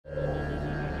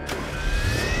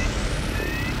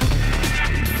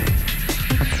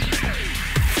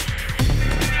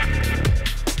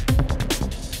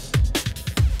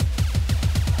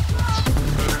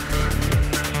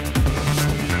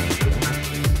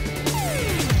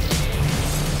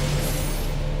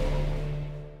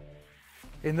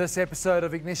In this episode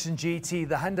of Ignition GT,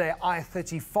 the Hyundai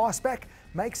i30 Fastback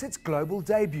makes its global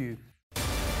debut.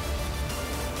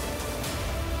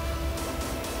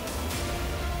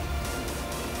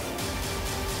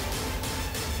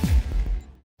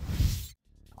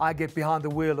 I get behind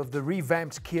the wheel of the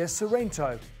revamped Kia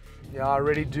Sorento. Yeah, I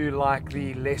really do like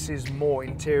the less is more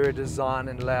interior design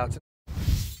and layout.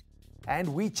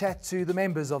 And we chat to the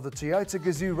members of the Toyota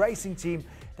Gazoo racing team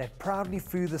that proudly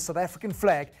flew the South African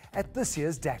flag at this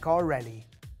year's Dakar rally.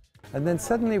 And then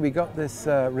suddenly we got this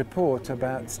report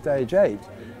about stage 8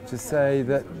 to say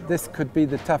that this could be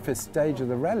the toughest stage of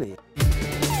the rally.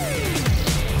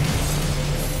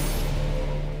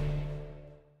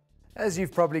 As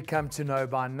you've probably come to know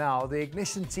by now, the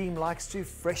Ignition team likes to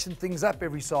freshen things up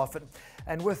every so often.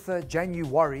 And with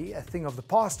January a thing of the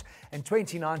past and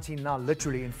 2019 now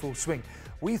literally in full swing,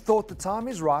 we thought the time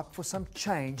is ripe for some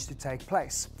change to take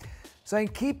place. So in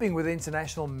keeping with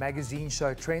international magazine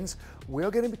show trends, we're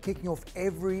going to be kicking off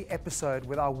every episode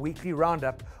with our weekly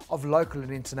roundup of local and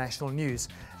international news.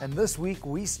 And this week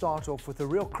we start off with a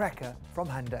real cracker from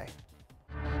Hyundai.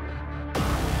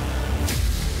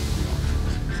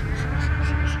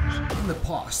 In the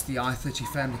past, the i30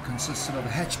 family consisted of a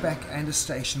hatchback and a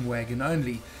station wagon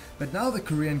only, but now the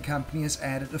Korean company has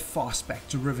added a fastback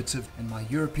derivative, and my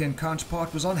European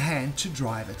counterpart was on hand to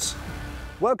drive it.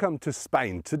 Welcome to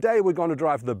Spain. Today we're going to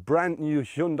drive the brand new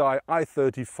Hyundai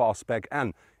i30 Fastback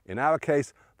N. In our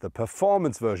case, the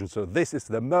performance version, so this is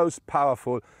the most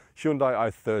powerful Hyundai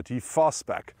i30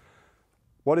 Fastback.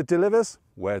 What it delivers,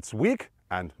 where it's weak,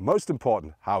 and most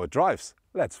important, how it drives.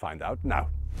 Let's find out now.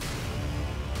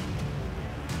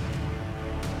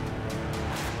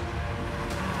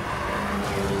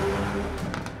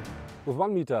 With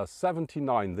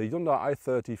 1.79 m, the Hyundai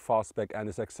i30 Fastback N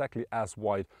is exactly as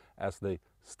wide as the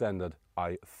standard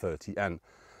i30N.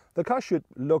 The car should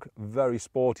look very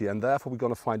sporty, and therefore we're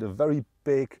going to find a very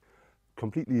big,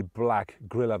 completely black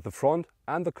grille at the front,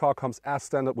 and the car comes as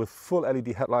standard with full LED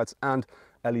headlights and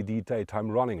LED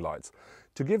daytime running lights.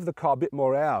 To give the car a bit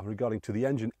more air regarding to the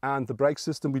engine and the brake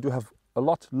system, we do have a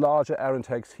lot larger air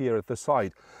intakes here at the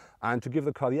side. And to give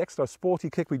the car the extra sporty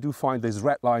kick, we do find this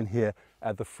red line here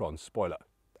at the front spoiler.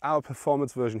 Our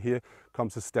performance version here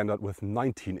comes as standard with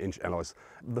 19-inch alloys.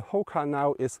 The whole car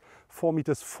now is 4.45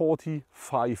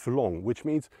 meters long, which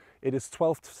means it is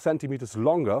 12 centimeters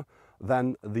longer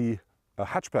than the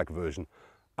hatchback version.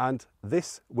 And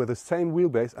this with the same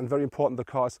wheelbase, and very important, the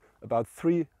car is about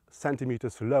 3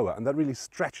 centimeters lower, and that really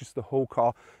stretches the whole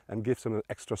car and gives them an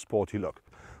extra sporty look.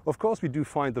 Of course, we do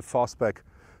find the Fastback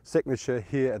signature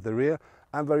here at the rear,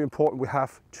 and very important, we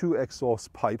have 2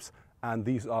 exhaust pipes, and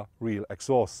these are real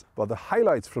exhausts. But the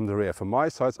highlights from the rear, from my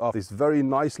side, are these very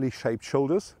nicely shaped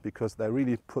shoulders, because they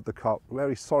really put the car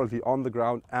very solidly on the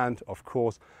ground, and of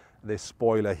course this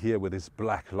spoiler here with this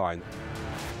black line.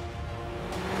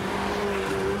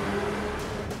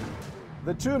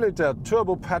 The 2-liter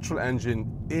turbo petrol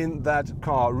engine in that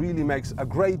car really makes a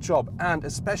great job, and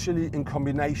especially in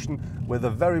combination with a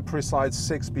very precise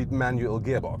 6-speed manual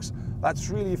gearbox. That's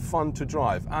really fun to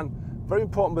drive, and very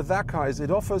important with that car is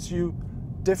it offers you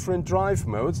different drive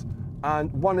modes,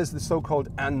 and one is the so-called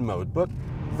N mode, but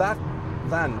that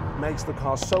then makes the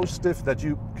car so stiff that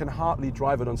you can hardly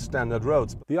drive it on standard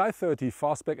roads. The i30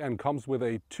 Fastback N comes with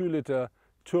a 2-liter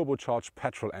turbocharged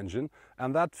petrol engine,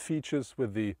 and that features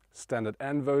with the standard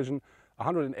N version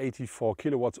 184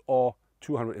 kilowatts or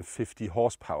 250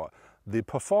 horsepower. The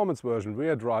performance version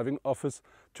rear driving offers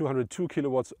 202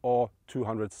 kilowatts or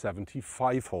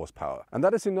 275 horsepower, and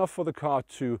that is enough for the car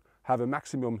to have a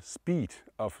maximum speed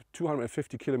of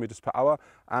 250 kilometers per hour,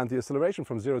 and the acceleration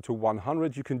from 0 to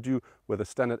 100 you can do with the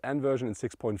standard N version in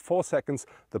 6.4 seconds.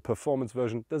 The performance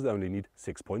version does only need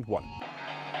 6.1.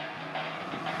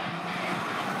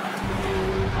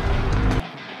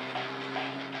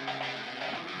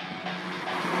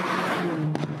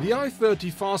 The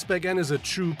i30 Fastback N is a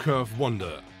true curve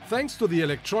wonder. Thanks to the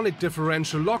electronic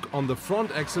differential lock on the front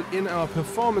axle in our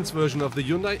performance version of the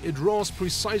Hyundai, it roars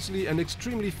precisely and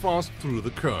extremely fast through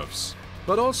the curves.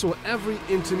 But also every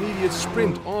intermediate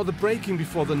sprint or the braking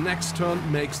before the next turn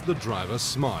makes the driver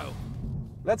smile.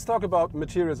 Let's talk about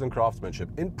materials and craftsmanship.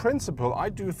 In principle, I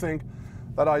do think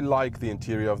that I like the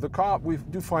interior of the car. We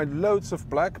do find loads of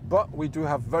black, but we do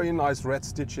have very nice red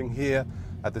stitching here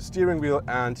at the steering wheel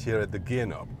and here at the gear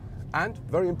knob. And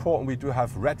very important, we do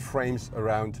have red frames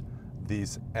around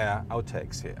these air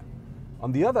outtakes here.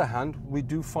 On the other hand, we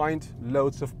do find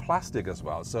loads of plastic as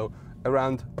well. So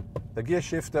around the gear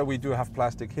shifter, we do have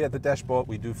plastic. Here at the dashboard,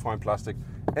 we do find plastic.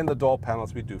 In the door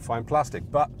panels, we do find plastic.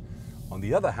 But on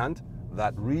the other hand,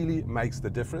 that really makes the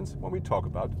difference when we talk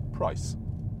about price.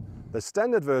 the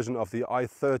standard version of the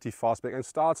i30 fastback and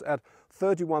starts at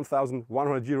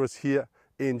 31,100 euros here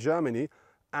in Germany,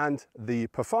 and the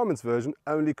performance version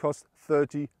only costs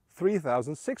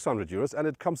 33,600 euros, and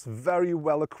it comes very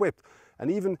well equipped. And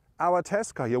even our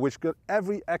test car here, which got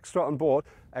every extra on board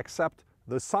except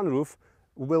the sunroof,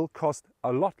 will cost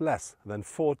a lot less than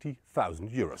 40,000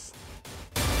 euros.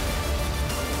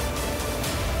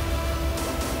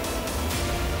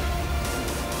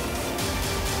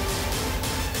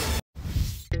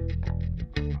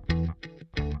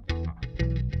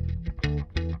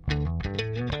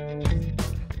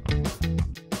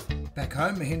 Back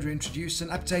home, Mahindra introduced an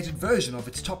updated version of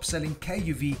its top-selling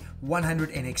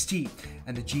KUV100 NXT,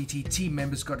 and the GT team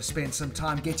members got to spend some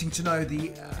time getting to know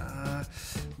the,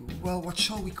 well, what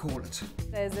shall we call it?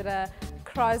 Is it a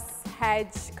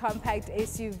cross-hatch compact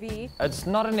SUV? It's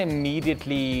not an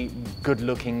immediately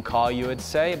good-looking car, you would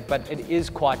say, but it is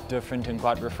quite different and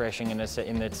quite refreshing in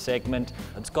its segment.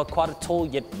 It's got quite a tall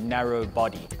yet narrow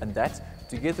body. And that,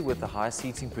 together with the high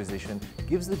seating position,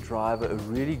 gives the driver a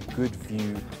really good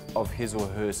view of his or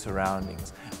her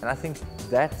surroundings. And I think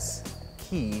that's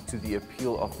key to the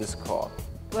appeal of this car.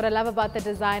 What I love about the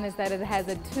design is that it has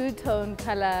a two-tone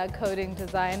color coding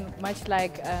design, much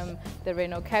like the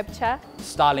Renault Captur.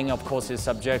 Styling, of course, is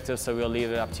subjective, so we'll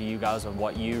leave it up to you guys on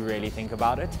what you really think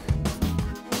about it.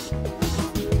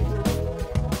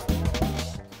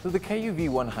 So the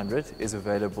KUV100 is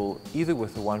available either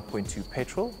with a 1.2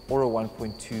 petrol or a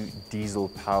 1.2 diesel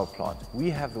power plant. We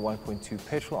have the 1.2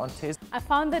 petrol on test. I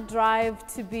found the drive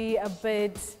to be a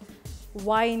bit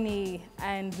whiny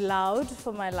and loud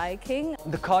for my liking.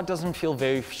 The car doesn't feel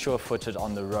very sure-footed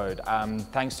on the road.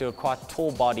 Thanks to a quite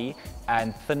tall body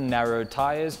and thin, narrow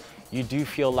tires, you do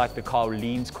feel like the car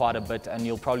leans quite a bit, and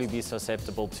you'll probably be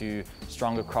susceptible to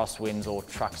stronger crosswinds or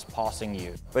trucks passing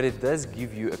you. But it does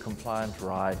give you a compliant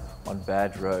ride on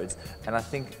bad roads. And I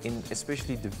think in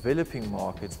especially developing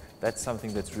markets, that's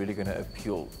something that's really going to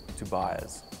appeal to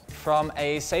buyers. From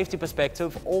a safety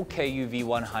perspective, all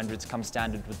KUV100s come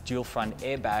standard with dual front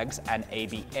airbags and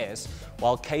ABS,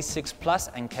 while K6 Plus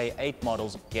and K8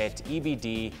 models get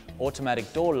EBD,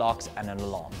 automatic door locks and an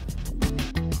alarm.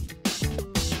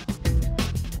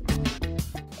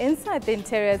 Inside the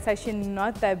interior, it's actually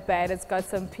not that bad. It's got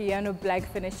some piano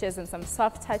black finishes and some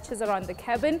soft touches around the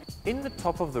cabin. In the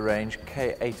top of the range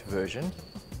K8 version,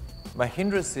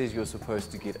 Mahindra says you're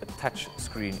supposed to get a touch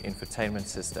screen infotainment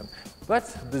system, but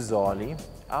bizarrely,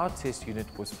 our test unit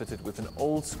was fitted with an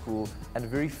old school and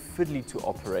very fiddly to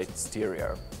operate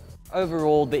stereo.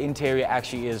 Overall, the interior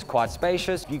actually is quite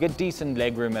spacious. You get decent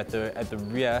legroom at the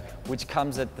rear, which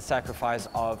comes at the sacrifice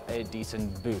of a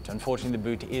decent boot. Unfortunately, the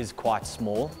boot is quite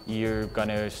small. You're going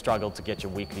to struggle to get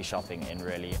your weekly shopping in,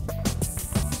 really.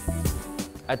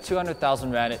 At 200,000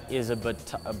 Rand, it is a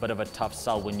bit of a tough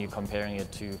sell when you're comparing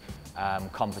it to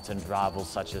competent rivals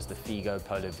such as the Figo,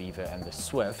 Polo Viva and the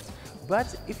Swift.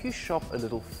 But if you shop a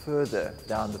little further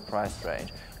down the price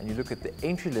range and you look at the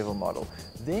entry-level model,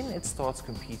 then it starts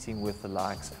competing with the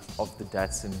likes of the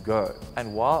Datsun Go.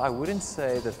 And while I wouldn't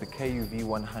say that the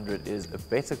KUV100 is a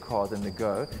better car than the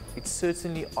Go, it's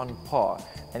certainly on par.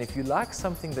 And if you like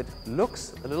something that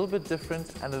looks a little bit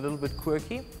different and a little bit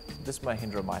quirky, this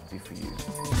Mahindra might be for you.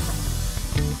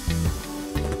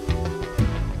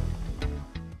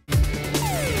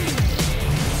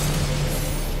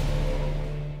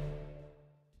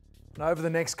 Now, over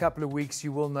the next couple of weeks,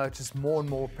 you will notice more and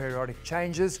more periodic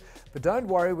changes, but don't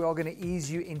worry, we are going to ease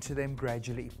you into them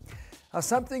gradually. Now,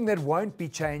 something that won't be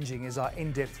changing is our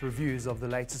in-depth reviews of the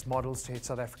latest models to hit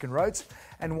South African roads,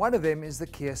 and one of them is the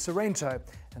Kia Sorento,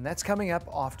 and that's coming up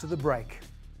after the break.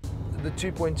 The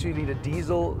 2.2-litre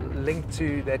diesel linked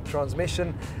to that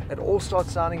transmission, it all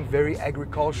starts sounding very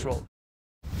agricultural.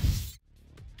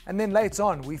 And then later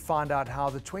on, we find out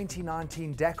how the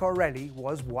 2019 Dakar Rally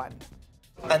was won.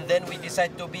 And then we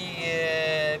decide to be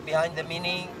behind the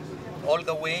Mini all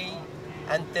the way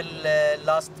until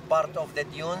last part of the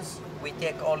dunes. We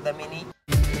take all the Mini.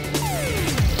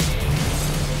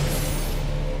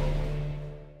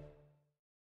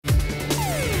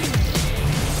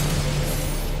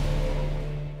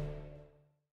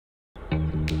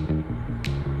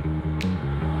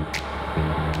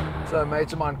 So a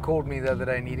mate of mine called me the other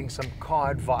day needing some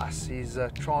car advice. His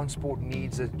transport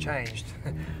needs had changed.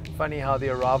 Funny how the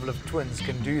arrival of twins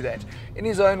can do that. In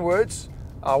his own words,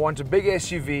 I want a big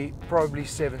SUV, probably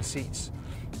 7 seats.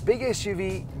 Big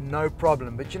SUV, no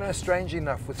problem, but you know, strangely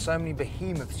enough, with so many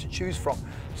behemoths to choose from,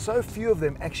 so few of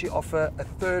them actually offer a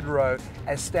third row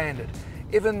as standard.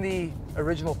 Even the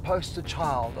original poster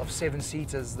child of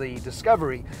 7-seaters, the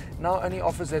Discovery, now only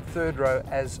offers that third row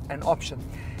as an option.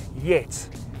 Yet,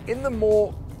 in the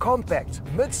more compact,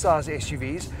 mid-size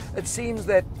SUVs, it seems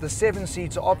that the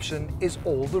 7-seater option is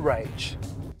all the rage.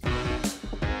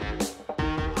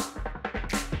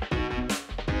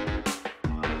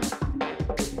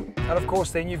 And of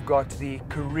course then you've got the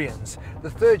Koreans. The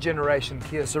 3rd generation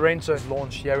Kia Sorento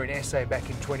launched here in SA back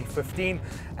in 2015,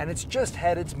 and it's just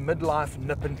had its midlife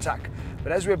nip and tuck.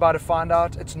 But as we're about to find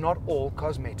out, it's not all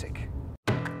cosmetic.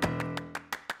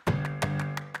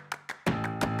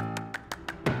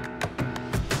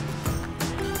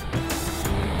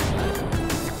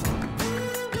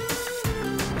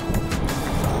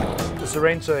 The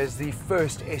Sorento is the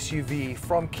first SUV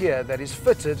from Kia that is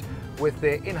fitted with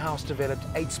their in-house developed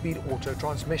 8-speed auto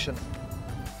transmission.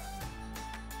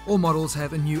 All models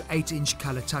have a new 8-inch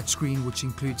color touchscreen which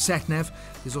includes sat-nav.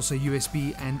 There's also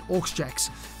USB and aux jacks.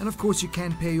 And of course you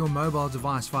can pair your mobile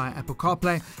device via Apple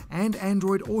CarPlay and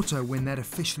Android Auto when that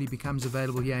officially becomes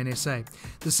available here in SA.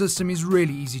 The system is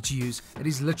really easy to use. It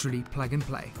is literally plug and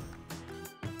play.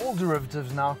 All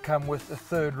derivatives now come with a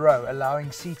 3rd row,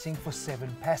 allowing seating for 7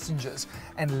 passengers,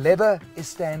 and leather is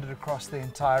standard across the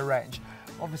entire range.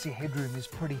 Obviously headroom is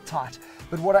pretty tight,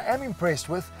 but what I am impressed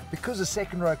with, because the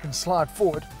 2nd row can slide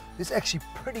forward, there's actually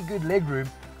pretty good legroom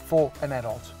for an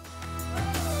adult.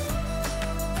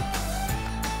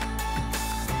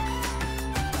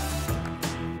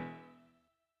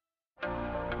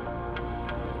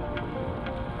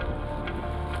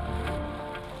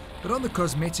 But on the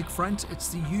cosmetic front, it's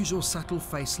the usual subtle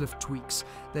facelift tweaks.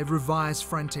 They've revised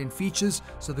front-end features,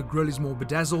 so the grille is more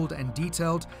bedazzled and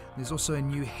detailed. There's also a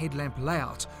new headlamp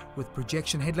layout with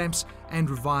projection headlamps and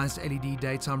revised LED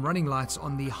daytime running lights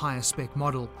on the higher spec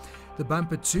model. The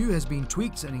bumper too has been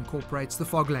tweaked and incorporates the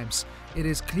fog lamps. It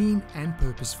is clean and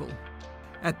purposeful.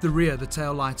 At the rear, the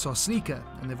tail lights are sleeker,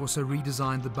 and they've also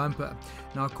redesigned the bumper.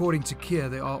 Now, according to Kia,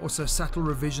 there are also subtle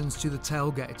revisions to the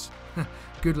tailgate.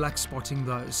 Good luck spotting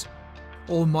those.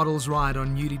 All models ride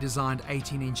on newly designed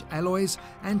 18-inch alloys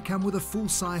and come with a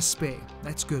full-size spare.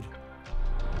 That's good.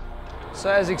 So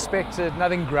as expected,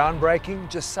 nothing groundbreaking,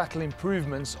 just subtle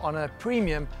improvements on a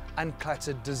premium,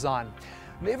 uncluttered design.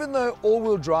 And even though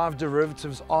all-wheel drive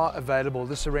derivatives are available,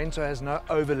 the Sorento has no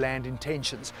overland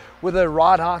intentions. With a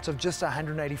ride height of just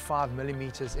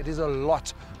 185mm, it is a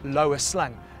lot lower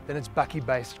slung than its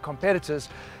bucky-based competitors,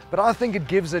 but I think it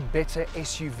gives it better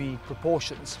SUV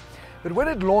proportions. But when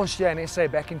it launched here in SA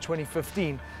back in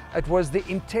 2015, it was the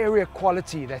interior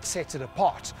quality that set it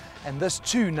apart, and this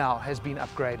too now has been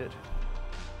upgraded.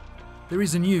 There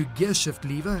is a new gear shift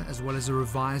lever as well as a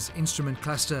revised instrument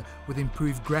cluster with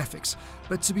improved graphics,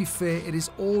 but to be fair, it is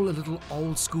all a little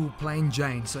old school plain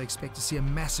Jane, so expect to see a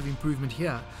massive improvement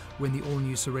here when the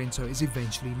all-new Sorento is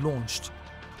eventually launched.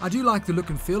 I do like the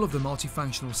look and feel of the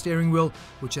multifunctional steering wheel,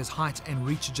 which has height and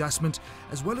reach adjustment,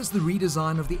 as well as the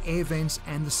redesign of the air vents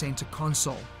and the center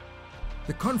console.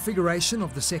 The configuration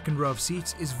of the 2nd row of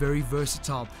seats is very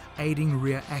versatile, aiding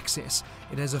rear access.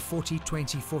 It has a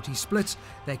 40-20-40 split.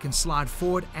 They can slide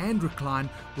forward and recline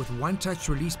with one-touch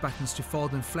release buttons to fold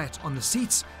them flat on the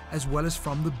seats as well as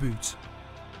from the boot.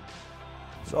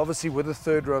 So obviously with the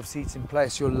 3rd row of seats in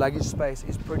place, your luggage space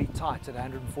is pretty tight at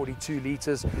 142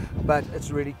 litres, but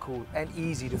it's really cool and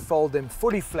easy to fold them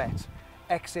fully flat,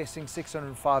 accessing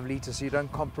 605 litres so you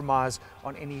don't compromise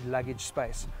on any luggage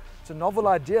space. It's a novel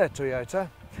idea, Toyota,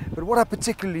 but what I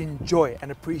particularly enjoy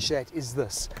and appreciate is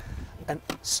this, a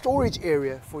storage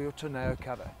area for your tonneau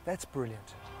cover. That's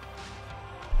brilliant.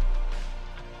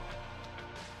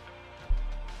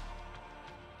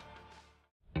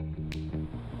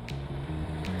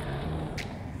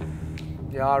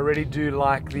 Yeah, I really do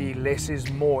like the less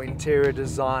is more interior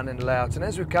design and layout, and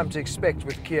as we've come to expect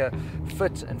with Kia,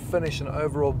 fit and finish and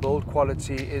overall build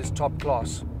quality is top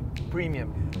class,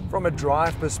 premium. From a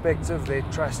drive perspective, their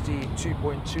trusty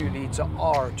 2.2 litre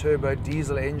R turbo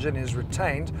diesel engine is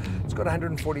retained. It's got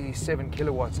 147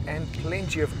 kilowatts and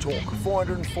plenty of torque,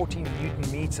 414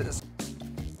 Newton meters.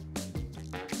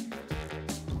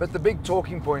 But the big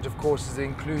talking point, of course, is the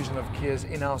inclusion of Kia's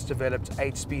in-house developed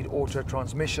 8-speed auto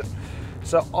transmission.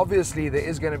 So obviously there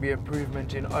is going to be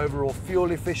improvement in overall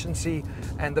fuel efficiency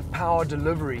and the power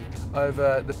delivery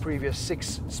over the previous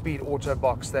 6-speed auto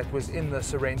box that was in the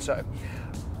Sorento.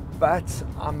 But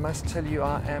I must tell you,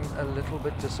 I am a little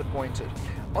bit disappointed.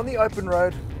 On the open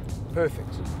road,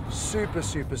 perfect, super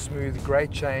smooth, great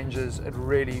changes, it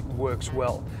really works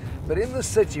well. But in the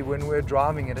city, when we're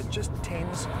driving it, it just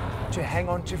tends to hang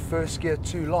on to first gear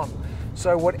too long.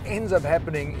 So what ends up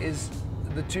happening is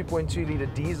the 2.2 litre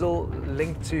diesel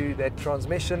linked to that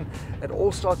transmission, it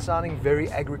all starts sounding very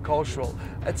agricultural.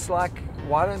 It's like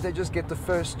why don't they just get the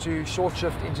first to short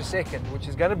shift into second, which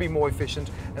is going to be more efficient,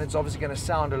 and it's obviously going to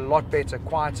sound a lot better,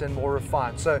 quieter and more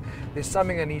refined. So there's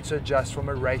something I need to adjust from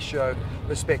a ratio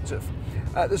perspective.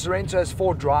 The Sorento has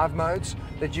 4 drive modes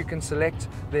that you can select.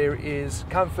 There is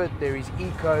comfort, there is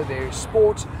eco, there is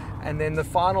sport, and then the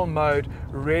final mode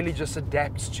really just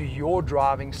adapts to your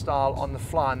driving style on the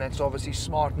fly, and that's obviously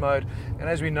smart mode. And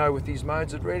as we know with these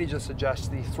modes, it really just adjusts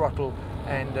the throttle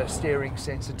and steering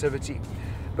sensitivity.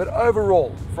 But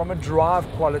overall, from a drive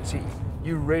quality,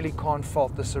 you really can't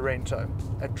fault the Sorento.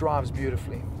 It drives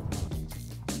beautifully.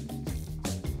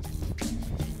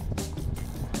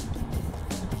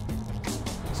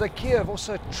 So Kia have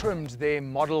also trimmed their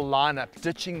model lineup,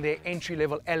 ditching their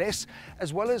entry-level LS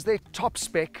as well as their top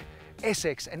spec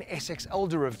SX and SXL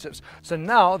derivatives. So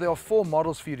now there are 4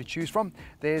 models for you to choose from.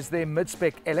 There's their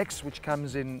mid-spec LX, which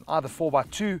comes in either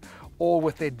 4x2 or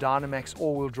with their Dynamax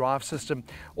all-wheel drive system,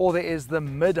 or there is the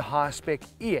mid-high spec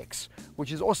EX,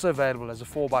 which is also available as a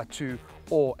 4x2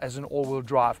 or as an all-wheel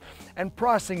drive. And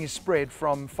pricing is spread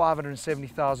from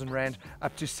 570,000 Rand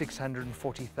up to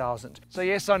 640,000. So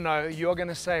yes, I know, you're going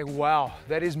to say, wow,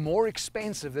 that is more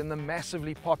expensive than the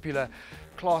massively popular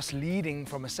class leading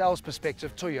from a sales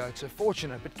perspective Toyota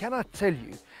Fortuner. But can I tell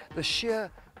you, the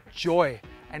sheer joy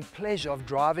and pleasure of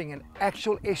driving an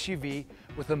actual SUV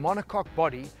with a monocoque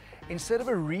body instead of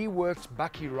a reworked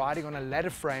bucky riding on a ladder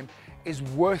frame is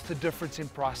worth the difference in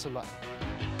price alone.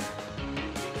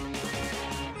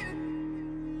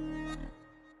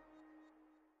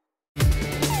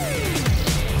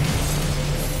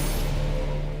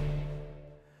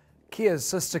 Kia's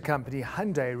sister company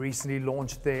Hyundai recently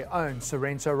launched their own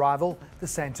Sorento rival, the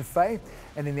Santa Fe,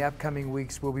 and in the upcoming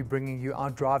weeks we'll be bringing you our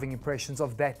driving impressions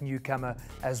of that newcomer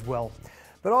as well.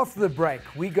 But after the break,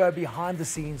 we go behind the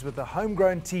scenes with the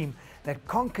homegrown team that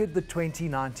conquered the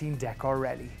 2019 Dakar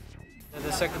Rally.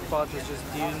 The second part was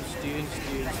just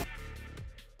dunes.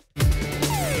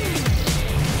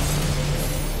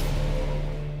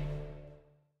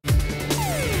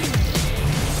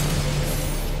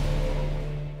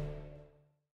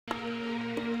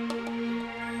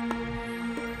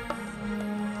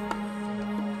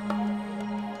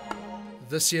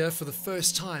 This year, for the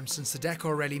first time since the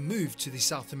Dakar Rally moved to the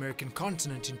South American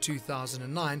continent in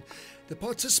 2009, the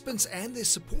participants and their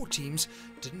support teams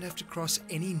didn't have to cross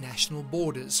any national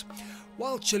borders.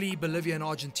 While Chile, Bolivia and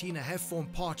Argentina have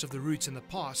formed part of the route in the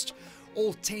past,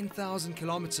 all 10,000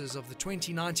 kilometers of the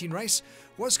 2019 race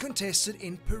was contested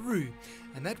in Peru,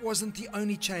 and that wasn't the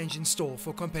only change in store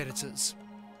for competitors.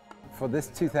 For this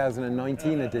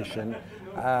 2019 edition,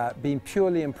 being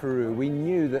purely in Peru, we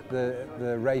knew that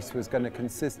the race was going to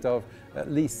consist of at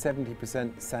least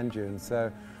 70% sand dunes.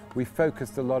 So we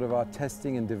focused a lot of our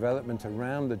testing and development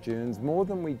around the dunes, more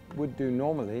than we would do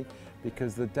normally,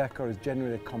 because the Dakar is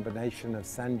generally a combination of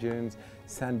sand dunes,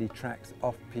 sandy tracks,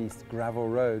 off-piste gravel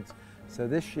roads. So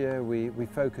this year we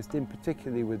focused in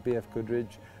particularly with BF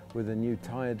Goodrich with a new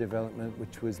tyre development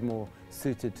which was more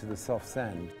suited to the soft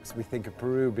sand. So we think of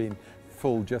Peru being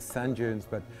full just sand dunes,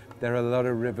 but there are a lot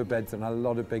of riverbeds and a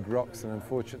lot of big rocks, and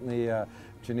unfortunately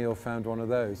Janelle found one of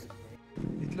those.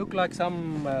 It looked like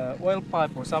some oil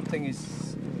pipe or something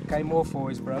came off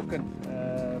or is broken,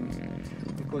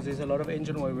 because there's a lot of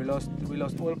engine oil. We lost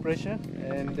oil pressure,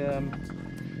 and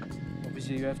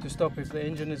obviously you have to stop. If the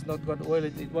engine has not got oil,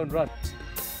 it won't run.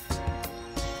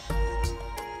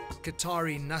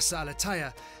 Qatari Nasser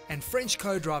Al-Attiyah and French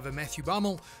co-driver Mathieu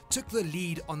Baumel took the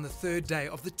lead on the third day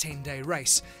of the 10-day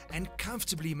race and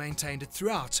comfortably maintained it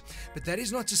throughout. But that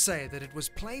is not to say that it was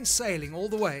plain sailing all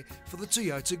the way for the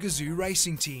Toyota Gazoo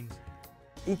racing team.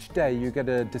 Each day you get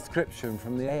a description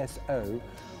from the ASO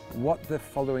what the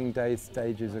following day's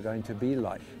stages are going to be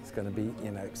like. It's going to be,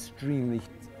 extremely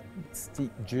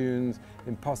steep dunes,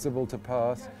 impossible to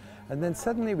pass. And then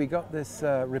suddenly we got this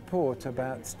report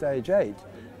about stage 8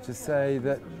 to say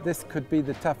that this could be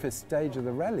the toughest stage of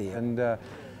the rally. And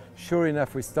sure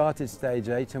enough, we started stage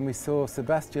 8 and we saw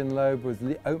Sebastian Loeb was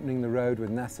opening the road with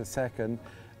Nasser second.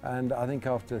 And I think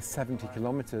after 70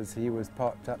 kilometers, he was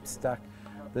parked up, stuck.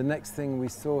 The next thing we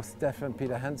saw, Stefan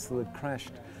Peter Hansel had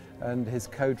crashed and his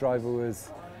co-driver was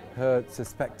hurt,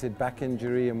 suspected back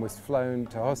injury, and was flown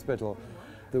to hospital.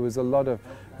 There was a lot of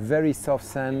very soft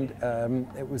sand.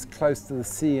 It was close to the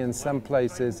sea in some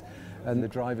places, and the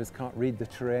drivers can't read the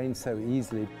terrain so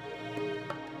easily.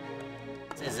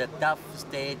 It's a tough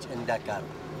stage in Dakar.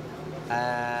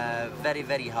 Very,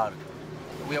 very hard.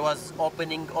 We was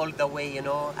opening all the way,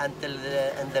 until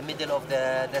in the middle of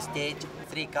the stage.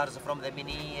 3 cars from the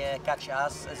Mini catch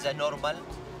us as a normal,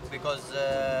 because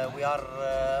we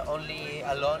are only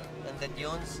alone in the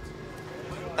dunes.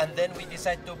 And then we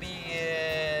decide to be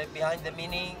behind the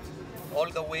Mini all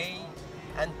the way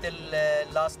until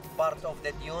last part of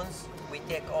the dunes. We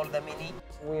take all the Mini.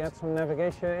 We had some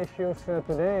navigation issues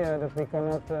today that we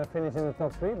cannot finish in the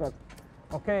top 3, but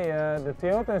okay, the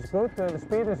Toyota is good, the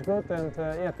speed is good, and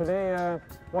yeah, today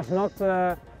was not,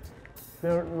 the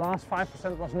last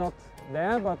 5% was not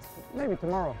there, but maybe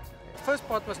tomorrow. First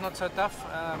part was not so tough.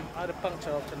 I had a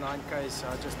puncture after 9k, so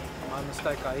my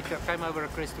mistake. I came over a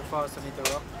crest too fast and hit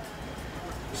a rock.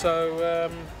 So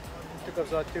it took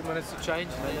us like 2 minutes to change,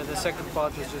 and then the second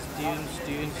part was just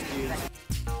dunes.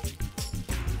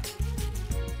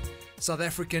 South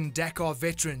African Dakar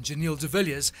veteran Janelle de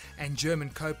Villiers and German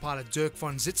co-pilot Dirk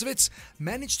von Zitzewitz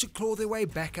managed to claw their way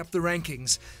back up the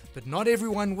rankings. But not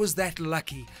everyone was that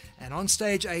lucky, and on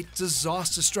stage 8,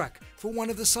 disaster struck for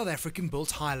one of the South African-built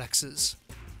Hiluxes.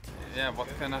 Yeah, what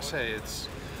can I say? It's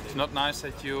not nice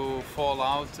that you fall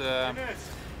out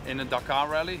in a Dakar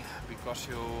rally, because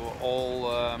you're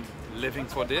all living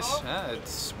for this.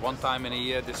 It's one time in a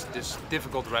year, this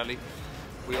difficult rally.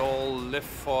 We all live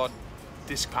for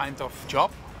this kind of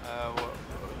job,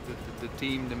 the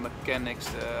team, the mechanics,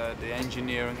 the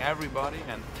engineering, everybody,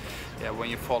 and yeah, when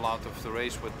you fall out of the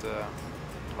race with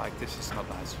like this, is not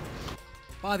nice.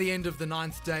 By the end of the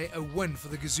 9th day, a win for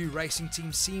the Gazoo racing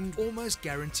team seemed almost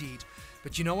guaranteed.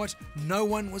 But you know what? No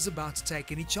one was about to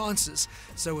take any chances.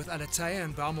 So with Alatea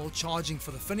and Baumel charging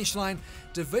for the finish line,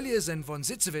 de Villiers and von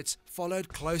Zitzewitz followed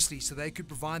closely so they could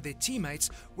provide their teammates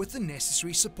with the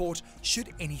necessary support should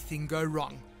anything go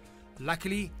wrong.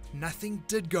 Luckily, nothing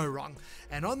did go wrong,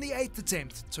 and on the 8th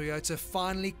attempt, Toyota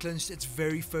finally clinched its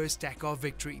very first Dakar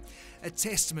victory, a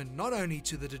testament not only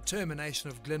to the determination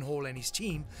of Glenn Hall and his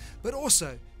team, but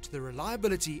also to the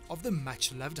reliability of the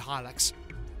much-loved Hilux.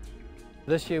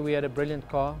 This year we had a brilliant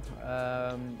car,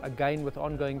 again with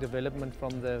ongoing development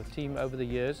from the team over the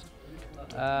years.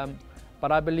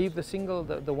 But I believe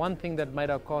the one thing that made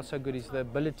our car so good is the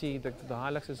ability, the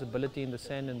Hilux's ability in the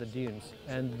sand and the dunes,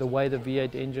 and the way the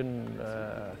V8 engine,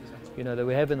 that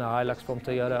we have in the Hilux from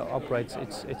Toyota operates.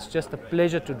 It's just a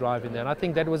pleasure to drive in there, and I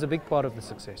think that was a big part of the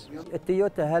success. A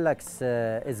Toyota Hilux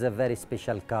is a very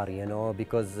special car,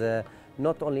 because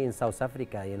not only in South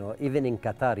Africa, even in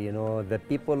Qatar, the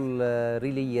people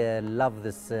really love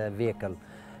this vehicle.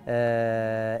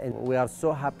 And we are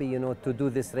so happy, to do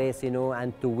this race,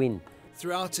 and to win.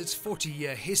 Throughout its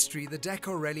 40-year history, the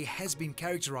Dakar Rally has been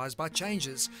characterized by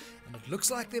changes, and it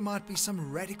looks like there might be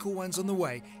some radical ones on the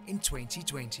way in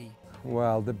 2020.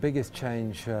 Well, the biggest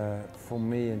change for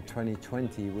me in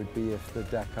 2020 would be if the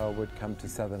Dakar would come to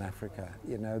Southern Africa.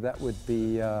 That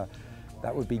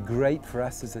would be great for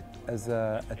us as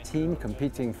a team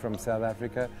competing from South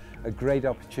Africa, a great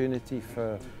opportunity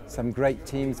for some great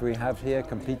teams we have here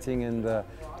competing in the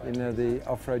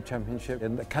off-road championship.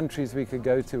 And the countries we could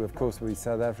go to, of course, would be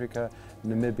South Africa,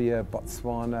 Namibia,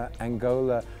 Botswana,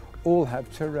 Angola, all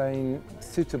have terrain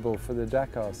suitable for the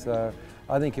Dakar. So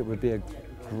I think it would be a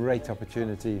great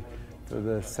opportunity for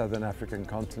the Southern African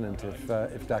continent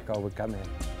if Dakar would come here.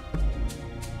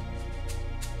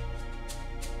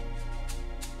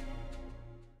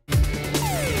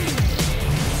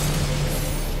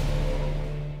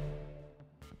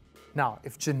 Now,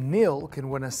 if Janelle can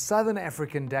win a Southern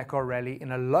African Dakar rally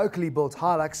in a locally built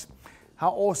Hilux,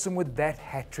 how awesome would that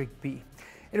hat-trick be?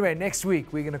 Anyway, next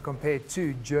week we're going to compare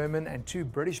 2 German and 2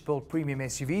 British-built premium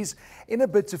SUVs in a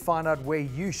bid to find out where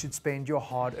you should spend your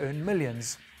hard-earned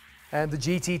millions. And the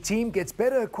GT team gets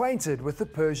better acquainted with the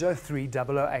Peugeot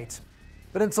 3008.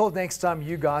 But until next time,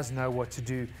 you guys know what to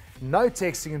do. No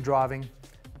texting and driving.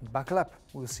 Buckle up.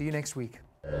 We'll see you next week.